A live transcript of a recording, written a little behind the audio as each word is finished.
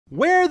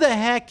Where the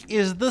heck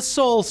is the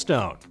Soul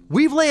Stone?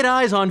 We've laid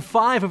eyes on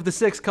 5 of the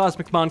 6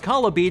 cosmic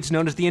Mancala beads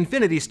known as the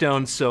Infinity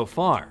Stones so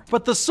far,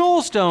 but the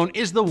Soul Stone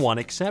is the one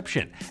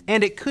exception,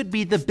 and it could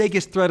be the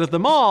biggest threat of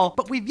them all,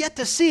 but we've yet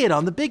to see it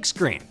on the big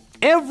screen.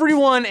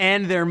 Everyone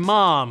and their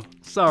mom,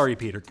 sorry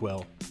Peter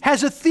Quill,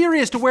 has a theory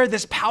as to where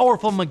this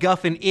powerful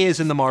MacGuffin is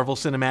in the Marvel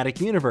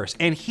Cinematic Universe,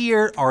 and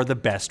here are the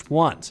best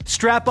ones.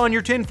 Strap on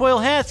your tinfoil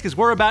hats, because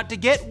we're about to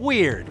get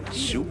weird.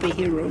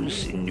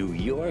 Superheroes in New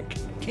York?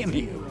 Give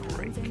me a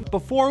break.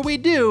 Before we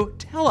do,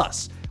 tell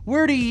us,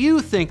 where do you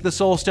think the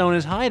Soul Stone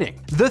is hiding?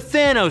 The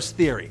Thanos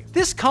theory.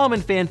 This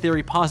common fan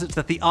theory posits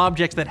that the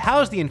objects that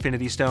house the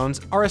Infinity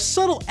Stones are a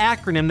subtle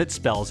acronym that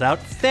spells out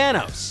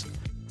Thanos.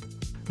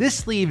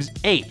 This leaves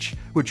H,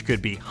 which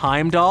could be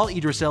Heimdall,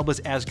 Idris Elba's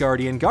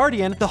Asgardian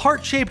guardian, the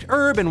heart-shaped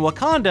herb in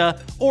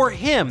Wakanda, or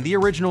him, the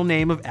original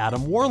name of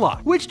Adam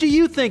Warlock. Which do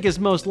you think is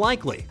most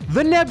likely?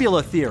 The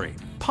Nebula theory.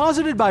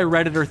 Posited by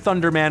Redditor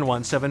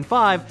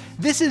Thunderman175,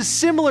 this is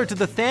similar to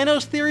the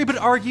Thanos theory but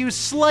argues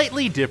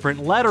slightly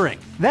different lettering.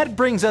 That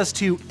brings us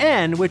to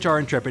N, which our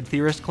intrepid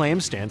theorist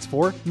claims stands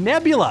for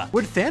Nebula.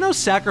 Would Thanos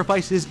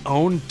sacrifice his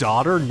own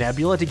daughter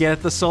Nebula to get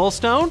at the Soul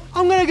Stone?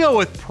 I'm gonna go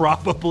with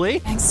probably.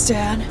 Thanks,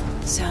 Dad.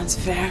 Sounds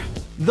fair.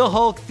 The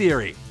Hulk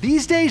theory.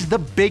 These days, the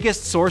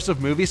biggest source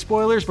of movie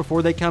spoilers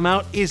before they come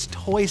out is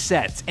toy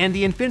sets, and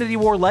the Infinity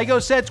War Lego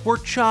sets were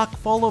chock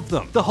full of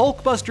them. The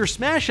Hulkbuster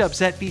Smash-Up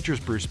set features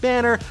Bruce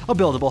Banner, a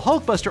buildable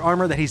Hulkbuster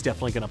armor that he's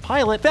definitely gonna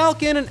pilot,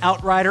 Falcon, an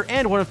Outrider,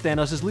 and one of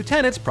Thanos'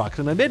 lieutenants,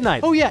 Proxima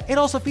Midnight. Oh yeah, it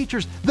also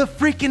features the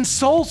freaking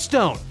Soul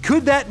Stone.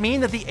 Could that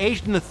mean that the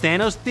H in the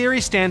Thanos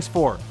theory stands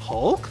for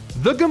Hulk?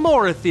 The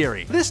Gamora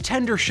theory. This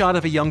tender shot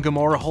of a young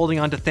Gamora holding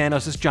onto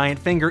Thanos' giant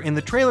finger in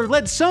the trailer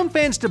led some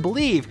fans to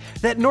believe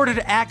that in order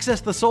to access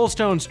the Soul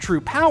Stone's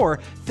true power,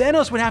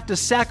 Thanos would have to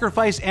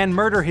sacrifice and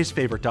murder his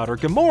favorite daughter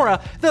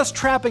Gamora, thus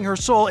trapping her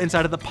soul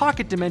inside of the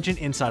pocket dimension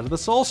inside of the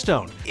Soul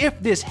Stone.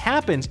 If this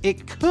happens,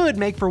 it could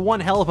make for one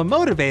hell of a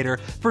motivator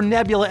for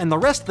Nebula and the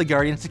rest of the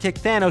Guardians to kick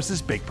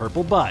Thanos' big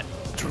purple butt.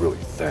 It's really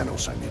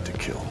Thanos I need to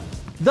kill.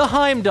 The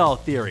Heimdall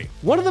theory.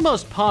 One of the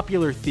most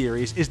popular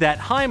theories is that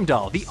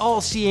Heimdall, the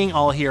all-seeing,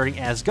 all-hearing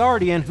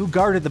Asgardian who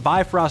guarded the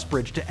Bifrost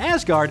Bridge to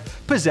Asgard,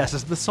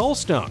 possesses the Soul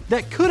Stone.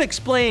 That could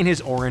explain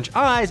his orange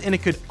eyes, and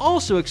it could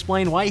also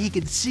explain why he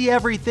could see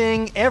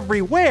everything,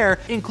 everywhere,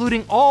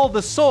 including all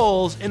the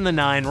souls in the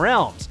 9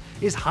 realms.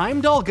 Is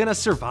Heimdall gonna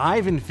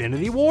survive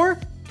Infinity War?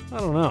 I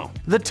don't know.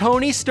 The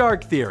Tony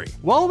Stark theory.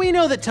 While we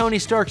know that Tony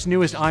Stark's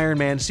newest Iron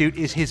Man suit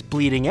is his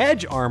bleeding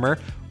edge armor,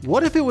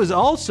 what if it was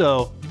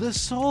also the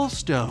Soul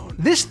Stone?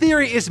 This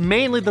theory is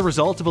mainly the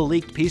result of a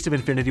leaked piece of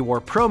Infinity War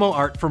promo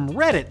art from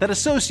Reddit that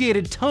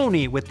associated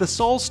Tony with the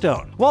Soul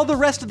Stone. While the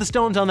rest of the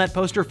stones on that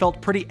poster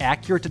felt pretty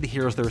accurate to the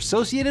heroes they're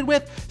associated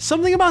with,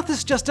 something about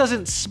this just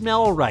doesn't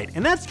smell right,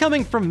 and that's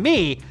coming from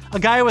me, a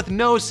guy with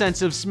no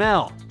sense of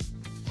smell.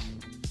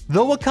 The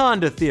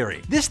Wakanda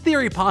theory. This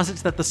theory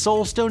posits that the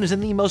Soul Stone is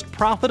in the most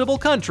profitable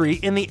country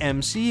in the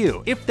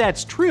MCU. If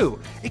that's true,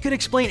 it could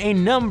explain a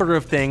number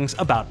of things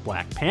about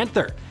Black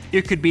Panther.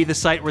 It could be the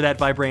site where that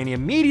vibranium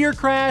meteor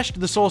crashed.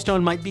 The Soul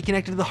Stone might be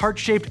connected to the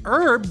heart-shaped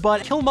herb,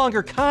 but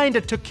Killmonger kinda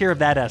took care of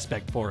that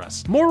aspect for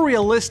us. More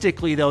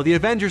realistically though, the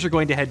Avengers are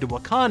going to head to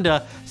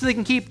Wakanda so they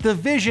can keep the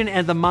Vision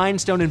and the Mind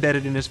Stone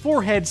embedded in his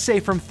forehead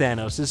safe from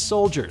Thanos'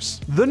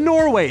 soldiers. The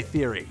Norway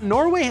theory.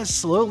 Norway has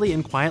slowly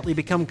and quietly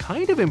become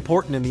kind of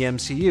important in the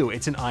MCU.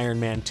 It's in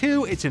Iron Man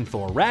 2, it's in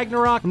Thor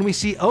Ragnarok. When we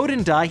see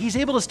Odin die, he's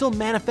able to still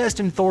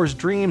manifest in Thor's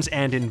dreams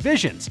and in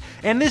visions.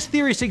 And this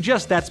theory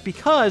suggests that's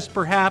because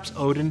perhaps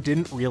Odin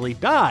didn't really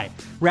die.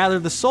 Rather,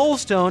 the Soul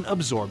Stone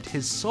absorbed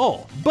his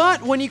soul. But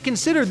when you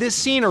consider this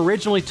scene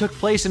originally took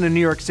place in a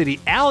New York City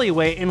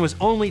alleyway and was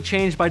only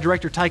changed by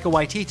director Taika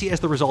Waititi as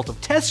the result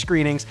of test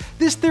screenings,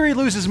 this theory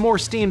loses more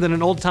steam than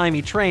an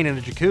old-timey train in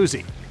a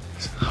jacuzzi.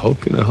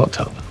 Hope in a hot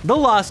tub. The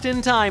Lost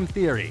in Time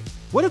theory.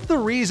 What if the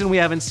reason we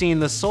haven't seen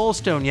the Soul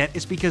Stone yet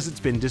is because it's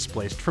been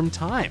displaced from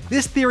time?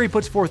 This theory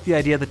puts forth the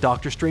idea that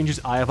Doctor Strange's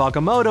Eye of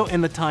Agamotto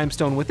and the Time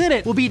Stone within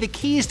it will be the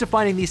keys to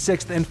finding the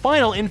 6th and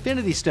final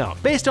Infinity Stone.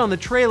 Based on the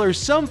trailers,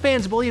 some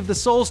fans believe the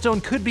Soul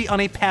Stone could be on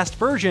a past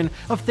version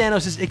of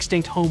Thanos'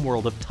 extinct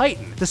homeworld of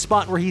Titan, the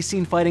spot where he's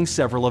seen fighting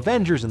several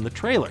Avengers in the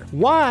trailer.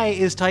 Why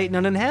is Titan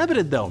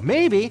uninhabited though?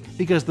 Maybe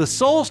because the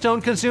Soul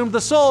Stone consumed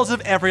the souls of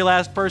every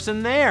last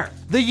person there.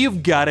 The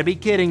 "you've gotta be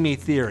kidding me"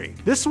 theory.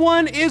 This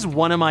one is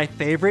one of my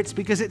favorites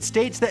because it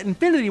states that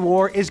Infinity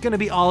War is going to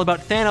be all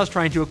about Thanos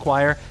trying to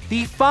acquire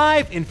the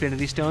 5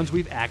 Infinity Stones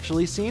we've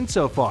actually seen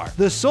so far.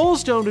 The Soul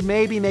Stone would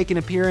maybe make an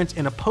appearance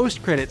in a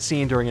post-credit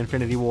scene during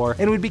Infinity War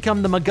and would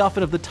become the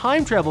MacGuffin of the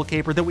time travel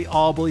caper that we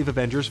all believe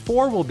Avengers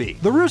 4 will be.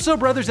 The Russo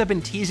brothers have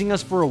been teasing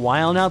us for a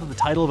while now that the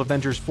title of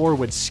Avengers 4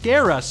 would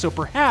scare us, so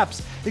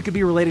perhaps it could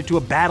be related to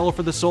a battle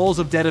for the souls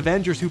of dead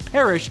Avengers who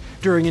perish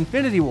during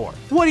Infinity War.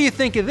 What do you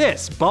think of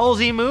this? Ballsy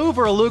ballsy move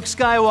or a Luke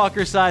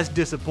Skywalker-sized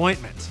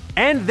disappointment?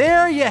 And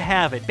there you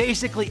have it,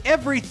 basically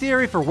every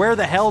theory for where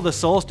the hell the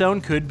Soul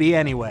Stone could be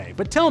anyway.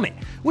 But tell me,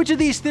 which of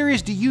these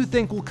theories do you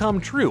think will come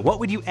true? What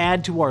would you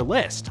add to our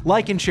list?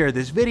 Like and share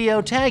this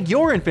video, tag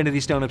your Infinity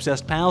Stone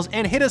obsessed pals,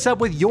 and hit us up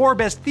with your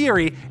best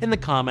theory in the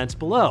comments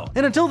below.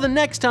 And until the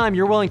next time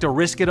you're willing to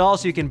risk it all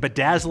so you can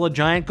bedazzle a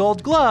giant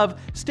gold glove,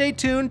 stay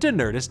tuned to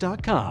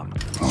Nerdist.com.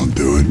 I'll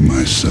do it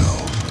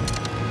myself.